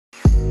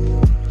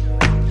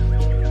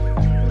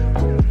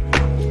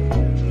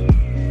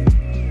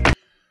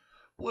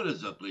What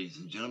is up, ladies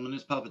and gentlemen?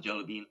 It's Papa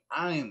Jellybean.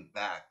 I am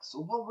back. So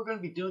what we're going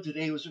to be doing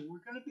today is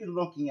we're going to be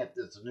looking at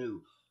this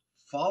new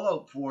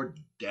Fallout 4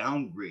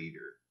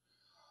 Downgrader.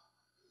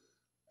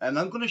 And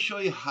I'm going to show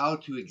you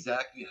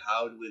exactly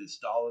how to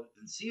install it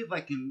and see if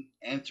I can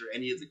answer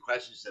any of the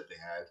questions that they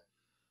had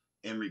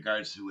in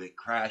regards to it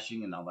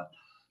crashing and all that.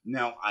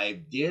 Now, I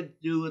did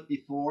do it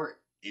before.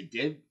 It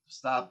did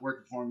stop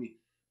working for me.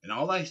 And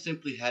all I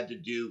simply had to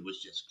do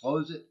was just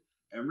close it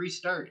and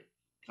restart it.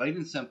 Plain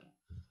and simple.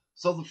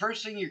 So the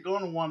first thing you're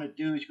going to want to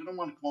do is you're going to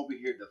want to come over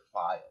here to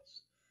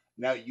Files.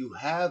 Now you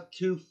have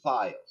two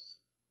files.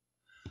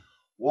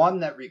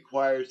 One that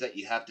requires that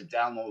you have to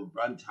download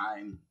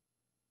runtime,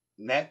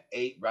 Net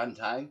 8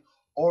 runtime,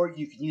 or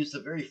you can use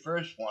the very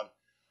first one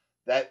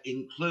that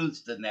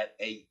includes the Net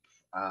 8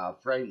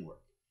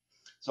 framework.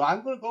 So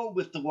I'm going to go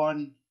with the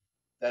one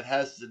that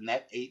has the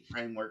Net 8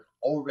 framework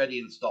already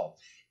installed.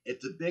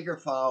 It's a bigger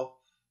file,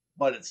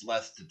 but it's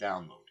less to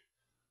download.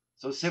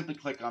 So simply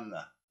click on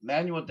the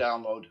manual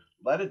download,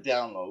 let it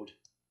download,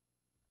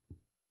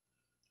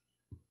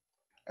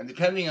 and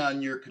depending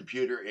on your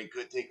computer, it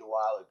could take a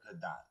while, it could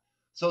not.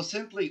 So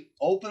simply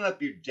open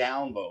up your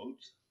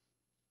downloads.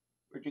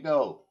 Where'd you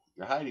go?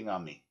 You're hiding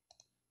on me.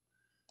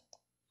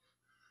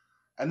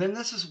 And then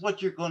this is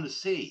what you're going to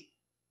see.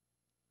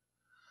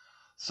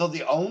 So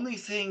the only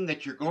thing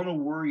that you're going to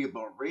worry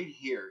about right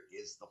here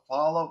is the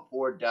Fallout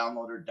 4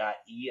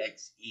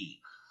 downloader.exe.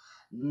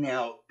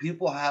 Now,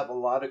 people have a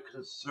lot of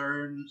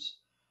concerns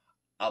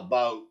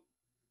about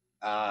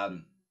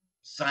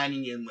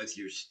signing in with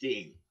your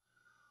Steam.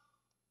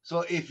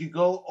 So if you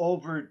go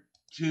over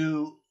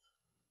to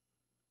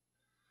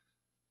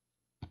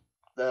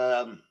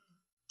the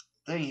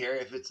thing here,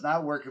 if it's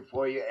not working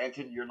for you,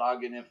 enter your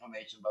login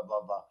information, blah,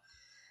 blah, blah.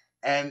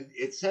 And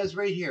it says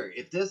right here,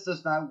 if this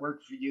does not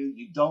work for you,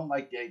 you don't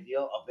like the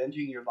idea of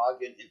entering your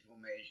login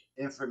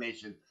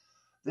information.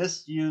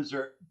 This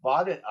user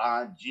bought it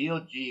on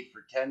GOG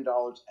for $10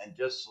 and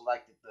just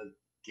selected the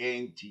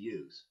game to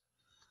use.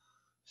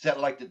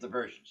 Selected the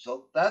version.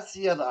 So that's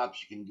the other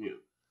option you can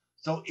do.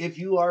 So if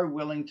you are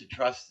willing to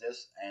trust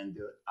this and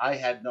do it, I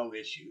had no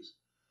issues.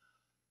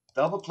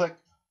 Double click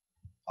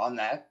on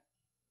that.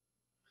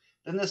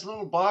 Then this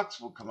little box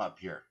will come up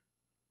here.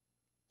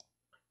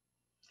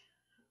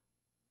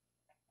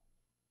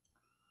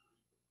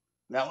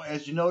 Now,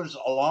 as you notice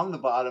along the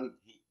bottom,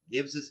 he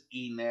gives his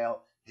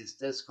email, his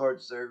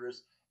Discord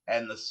servers,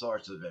 and the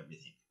source of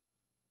everything.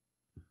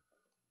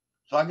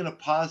 So I'm going to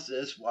pause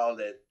this while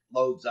it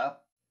loads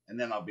up, and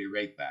then I'll be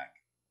right back.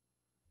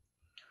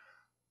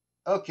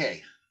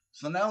 Okay,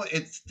 so now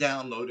it's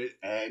downloaded,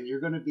 and you're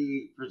going to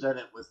be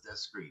presented with this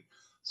screen.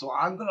 So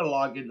I'm going to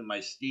log into my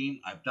Steam.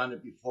 I've done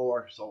it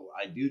before, so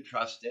I do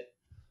trust it.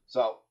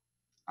 So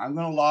I'm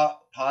going to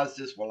pause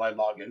this while I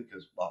log in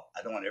because, well,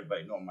 I don't want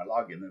everybody knowing my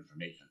login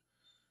information.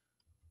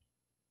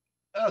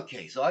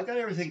 Okay, so I got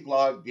everything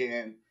logged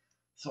in.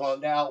 So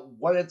now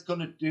what it's going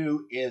to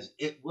do is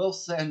it will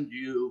send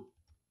you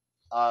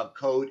a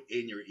code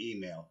in your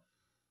email.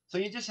 So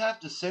you just have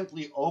to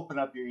simply open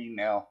up your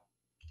email.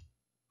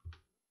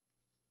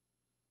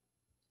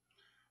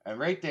 And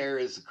right there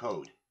is the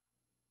code.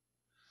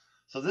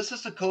 So this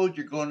is the code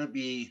you're going to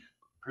be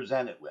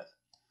presented with.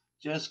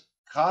 Just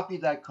copy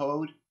that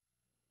code.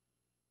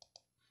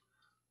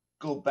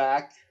 Go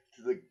back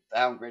to the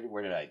Downgrader.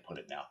 Where did I put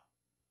it now?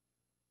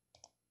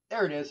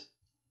 There it is.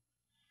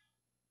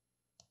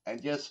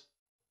 And just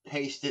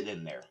paste it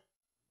in there.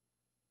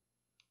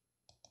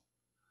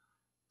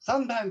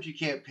 Sometimes you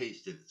can't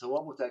paste it. So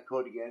what was that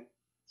code again?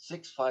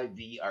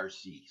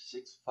 65VRC.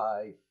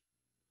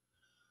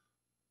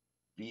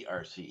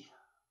 65VRC.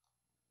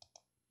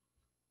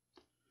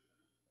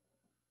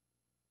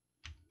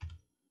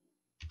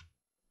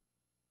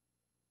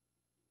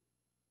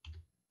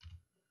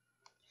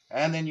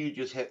 And then you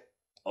just hit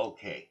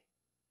OK.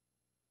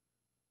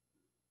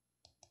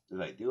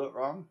 Did I do it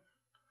wrong?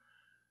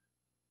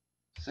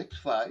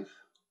 65.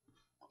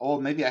 Oh,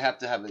 maybe I have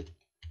to have it.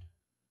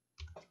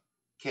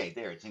 Okay,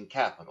 there, it's in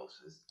capitals.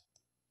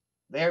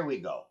 There we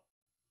go.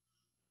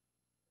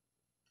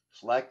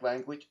 Select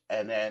language,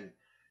 and then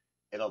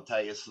it'll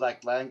tell you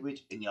select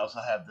language, and you also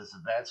have this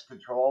advanced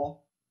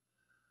control.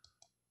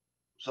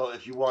 So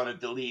if you want to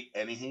delete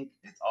anything,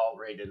 it's all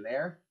right in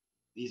there.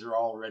 These are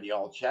already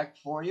all checked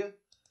for you.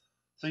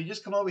 So you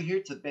just come over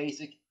here to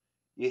basic,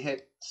 you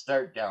hit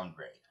start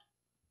downgrade.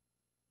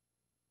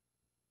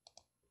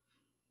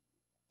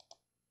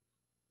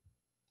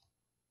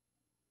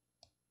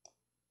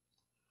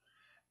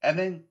 And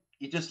then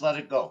you just let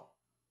it go.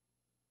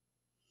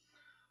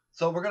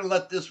 So we're going to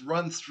let this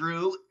run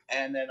through,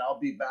 and then I'll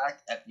be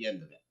back at the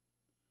end of it.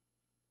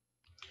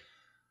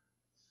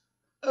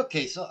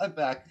 Okay, so I'm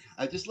back.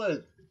 I just let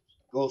it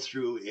go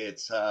through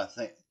its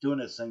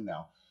doing its thing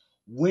now.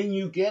 When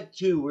you get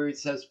to where it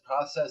says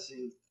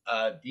processing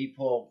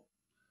depot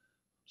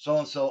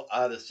so-and-so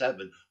out of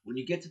 7, when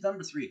you get to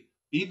number 3,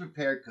 be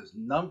prepared because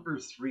number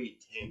 3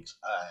 takes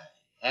a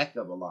heck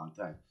of a long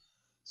time.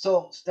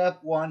 So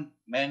step 1,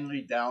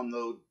 manually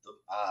download the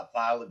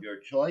file of your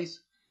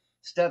choice.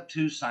 Step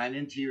 2, sign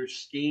into your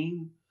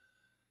Steam.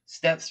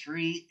 Step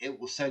 3, it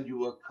will send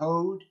you a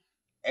code.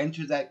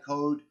 Enter that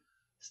code.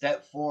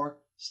 Step 4,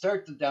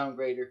 start the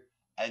downgrader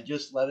and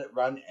just let it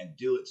run and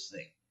do its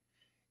thing.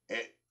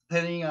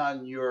 Depending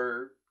on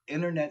your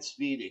internet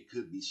speed, it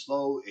could be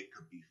slow, it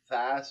could be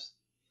fast.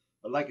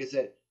 But like I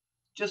said,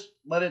 just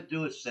let it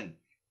do its thing.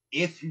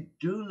 If you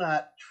do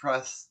not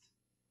trust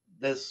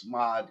this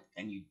mod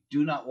and you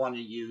do not want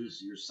to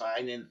use your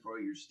sign in for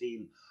your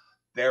Steam,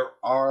 there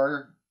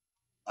are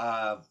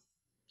uh,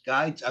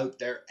 guides out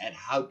there at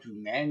how to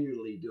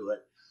manually do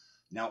it.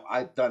 Now,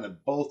 I've done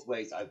it both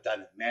ways. I've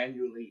done it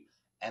manually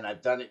and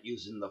I've done it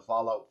using the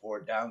Fallout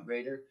 4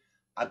 downgrader.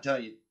 I'm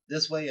telling you,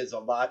 this way is a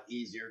lot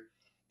easier.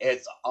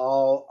 It's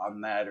all a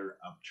matter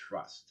of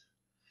trust.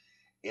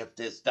 If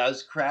this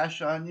does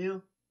crash on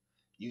you,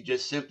 you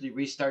just simply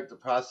restart the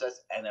process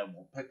and it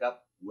will pick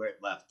up where it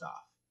left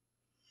off.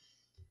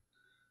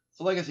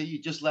 So, like I said,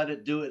 you just let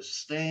it do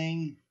its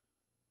thing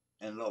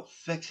and it'll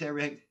fix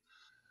everything.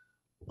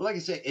 But like I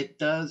said, it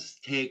does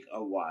take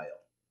a while.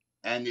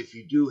 And if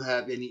you do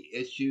have any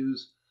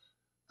issues,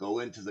 go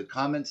into the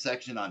comment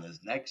section on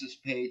his Nexus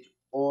page,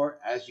 or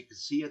as you can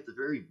see at the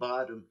very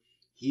bottom,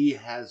 he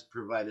has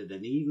provided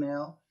an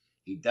email.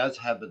 He does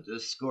have a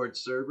Discord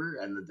server,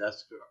 and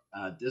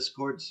the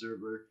Discord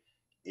server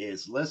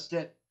is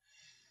listed.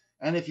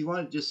 And if you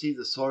want to just see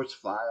the source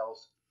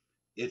files,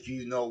 if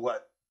you know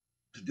what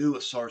to do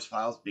with source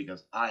files,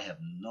 because I have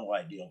no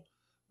idea,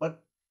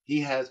 but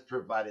he has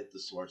provided the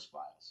source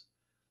files.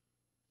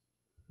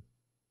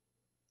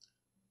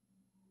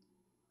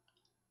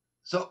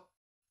 So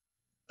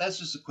that's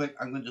just a quick,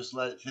 I'm going to just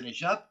let it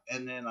finish up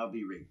and then I'll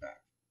be right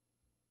back.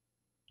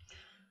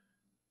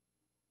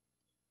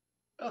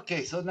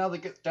 Okay, so now the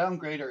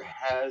downgrader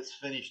has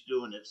finished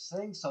doing its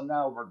thing. So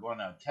now we're going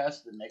to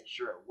test and make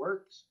sure it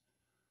works.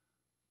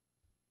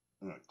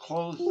 I'm going to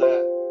close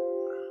that.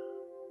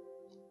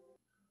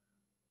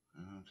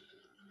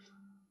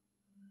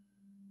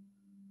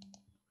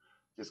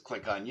 Just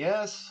click on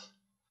yes.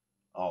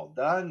 All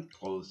done.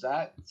 Close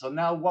that. So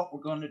now what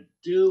we're going to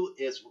do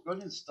is we're going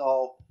to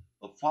install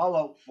the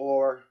Fallout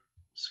 4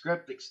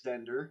 script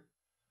extender.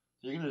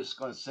 So you're just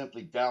going to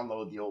simply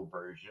download the old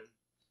version.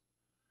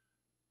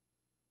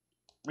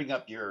 Bring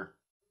up your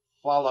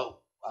Fallout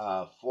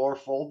 4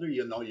 folder.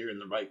 You'll know you're in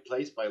the right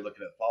place by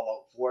looking at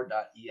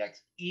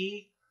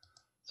fallout4.exe.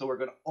 So we're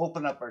going to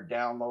open up our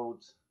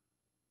downloads,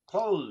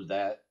 close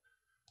that,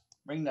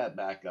 bring that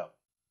back up.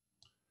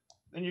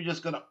 Then you're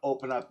just going to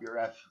open up your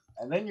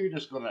and then you're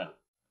just going to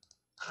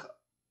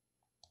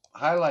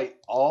highlight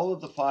all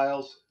of the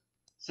files,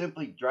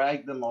 simply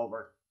drag them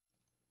over,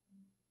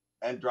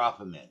 and drop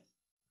them in.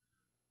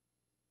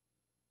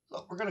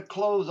 So we're going to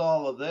close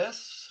all of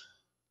this,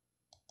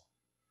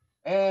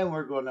 and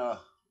we're going to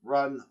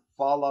run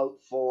Fallout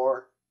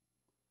 4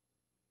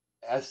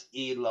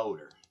 SE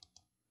Loader.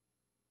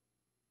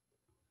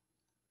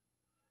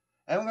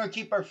 And we're going to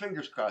keep our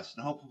fingers crossed,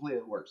 and hopefully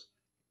it works.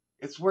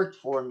 It's worked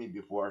for me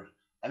before,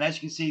 and as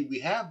you can see, we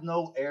have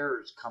no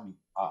errors coming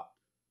up.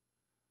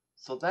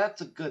 So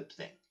that's a good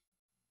thing.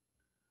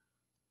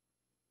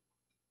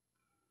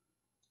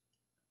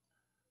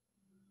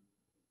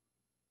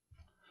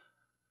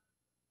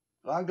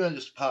 Well, I'm going to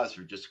just pause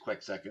for just a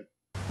quick second.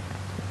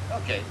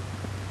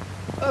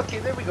 Okay,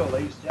 there we go,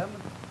 ladies and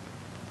gentlemen.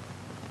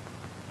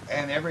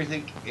 And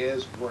everything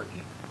is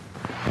working.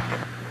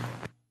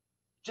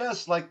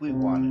 Just like we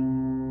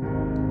wanted.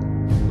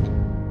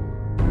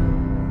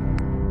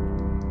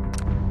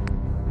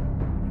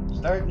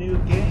 Start new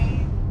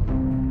game.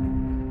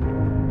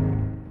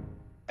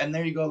 And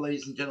there you go,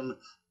 ladies and gentlemen.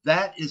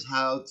 That is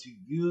how to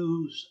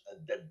use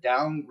the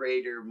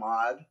Downgrader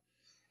mod.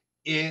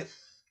 If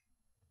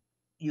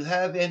you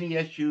have any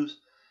issues,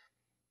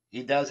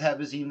 he does have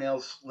his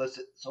emails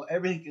listed, so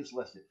everything is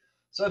listed.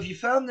 So if you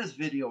found this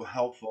video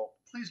helpful,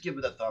 please give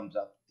it a thumbs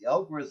up. The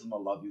algorithm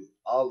will love you.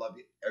 I'll love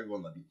you.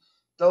 Everyone will love you.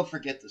 Don't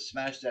forget to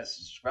smash that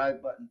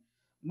subscribe button,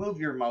 move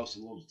your mouse a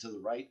little to the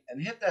right,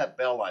 and hit that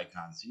bell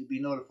icon so you'll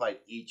be notified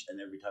each and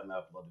every time I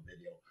upload a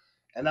video.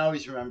 And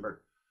always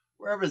remember,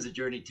 wherever the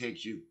journey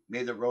takes you,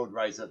 may the road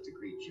rise up to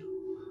greet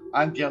you.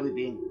 I'm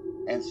Jellybean,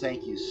 and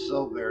thank you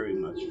so very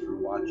much for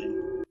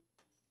watching.